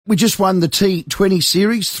We just won the T20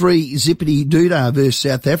 series, 3 zippity doodah versus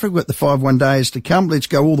South Africa. We've got the 5 days to come. Let's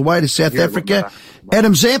go all the way to South Africa.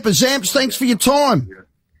 Adam Zampa. Zamps, thanks for your time.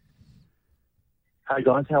 Hey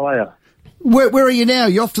guys, how are you? Where are you now?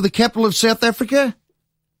 You off to the capital of South Africa?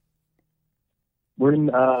 We're in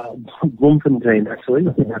Bloemfontein, actually.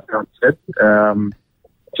 I think that's how it's said.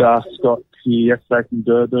 Just got here yesterday from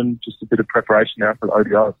Durban. Just a bit of preparation now for the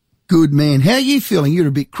ODI. Good man. How are you feeling? You're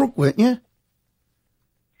a bit crook, weren't you?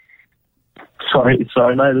 Sorry, mate.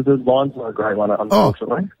 The line's not a great one,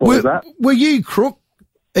 unfortunately. What was that? Were you crook?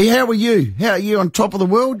 How were you? How are you on top of the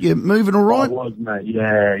world? You moving all right? I was, mate.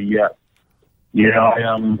 Yeah.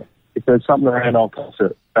 If there's something around, I'll toss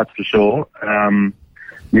it. That's for sure. I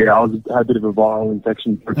had a bit of a viral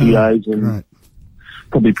infection for a few days and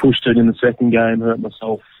probably pushed it in the second game, hurt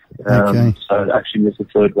myself. So I actually missed the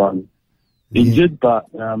third one. Injured, but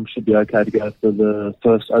should be okay to go for the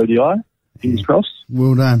first ODI. Fingers crossed.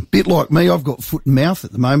 Well done. Bit like me, I've got foot and mouth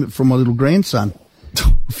at the moment from my little grandson.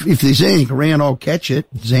 If there's anything around, I'll catch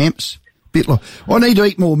it. Zamps. Bit like, I need to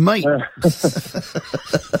eat more meat. Exactly.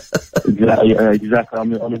 I'm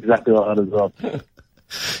exactly like that as well.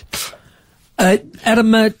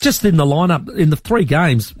 Adam, just in the lineup, in the 3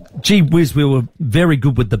 games, gee whiz, we were very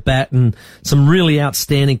good with the bat and some really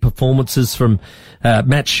outstanding performances from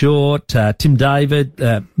Matt Short, Tim David,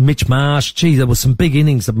 Mitch Marsh. Gee, there were some big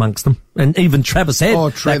innings amongst them. And even Travis Head,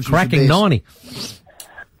 that cracking 90.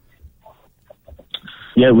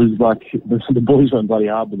 Yeah, it was like the boys went bloody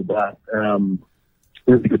hard with the bat.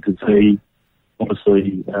 Really good to see.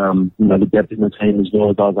 Obviously, the depth in the team as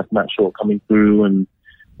well. Guys like Matt Short coming through and,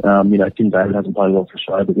 Tim David hasn't played well for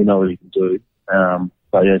Australia, but we know what he can do.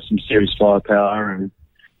 But yeah, some serious firepower and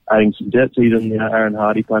adding some depth. Even, Aaron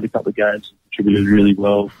Hardy played a couple of games, contributed really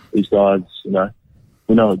well. These guys,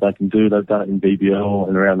 we know what they can do. They've done it in BBL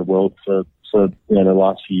and around the world for the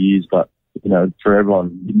last few years. But, for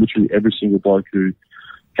everyone, literally every single bloke who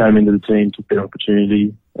came into the team, took their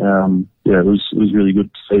opportunity. It was really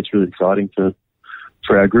good to see. It's really exciting for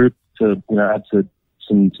our group to add to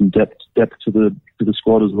some depth to the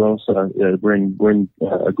squad as well. So yeah, we're in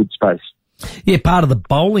a good space. Yeah, part of the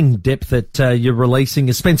bowling depth that you're releasing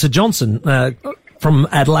is Spencer Johnson from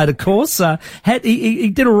Adelaide, of course. He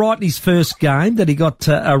did all right in his first game that he got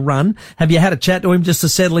a run. Have you had a chat to him just to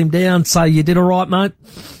settle him down? Say you did all right, mate.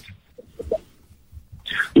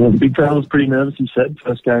 Yeah, the big fella was pretty nervous, he said.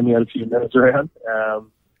 First game, he had a few minutes around.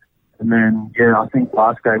 And then, I think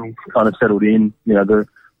last game he kind of settled in.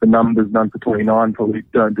 The numbers, none for 29, probably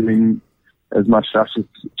don't do him as much justice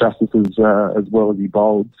as well as he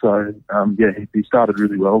bowled. So, he started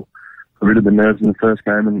really well. Got rid of the nerves in the first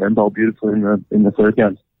game and bowled beautifully in the third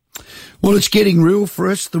game. Well, it's getting real for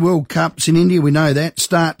us. The World Cup's in India, we know that.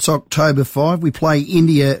 Starts October 5. We play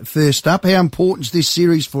India first up. How important is this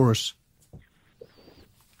series for us?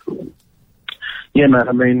 Yeah, mate.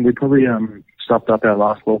 I mean, we probably stuffed up our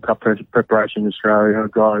last World Cup preparation in Australia.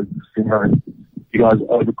 Guys, you guys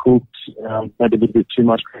overcooked, maybe a little bit too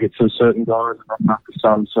much cricket for certain guys, and not enough for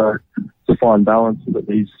some. So it's a fine balance. We've got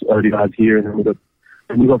these ODIs here, and then we've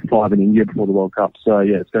got 5 in India before the World Cup. So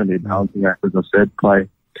yeah, it's going to be a balancing act, as I said.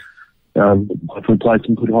 Hopefully play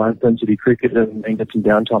some good high intensity cricket and get some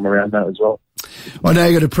downtime around that as well. I know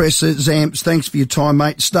you got to press it, Zamps. Thanks for your time,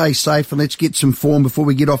 mate. Stay safe and let's get some form before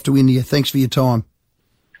we get off to India. Thanks for your time.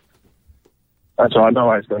 That's all right. No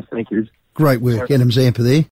worries, guys. Thank you. Great work. Adam Zampa there.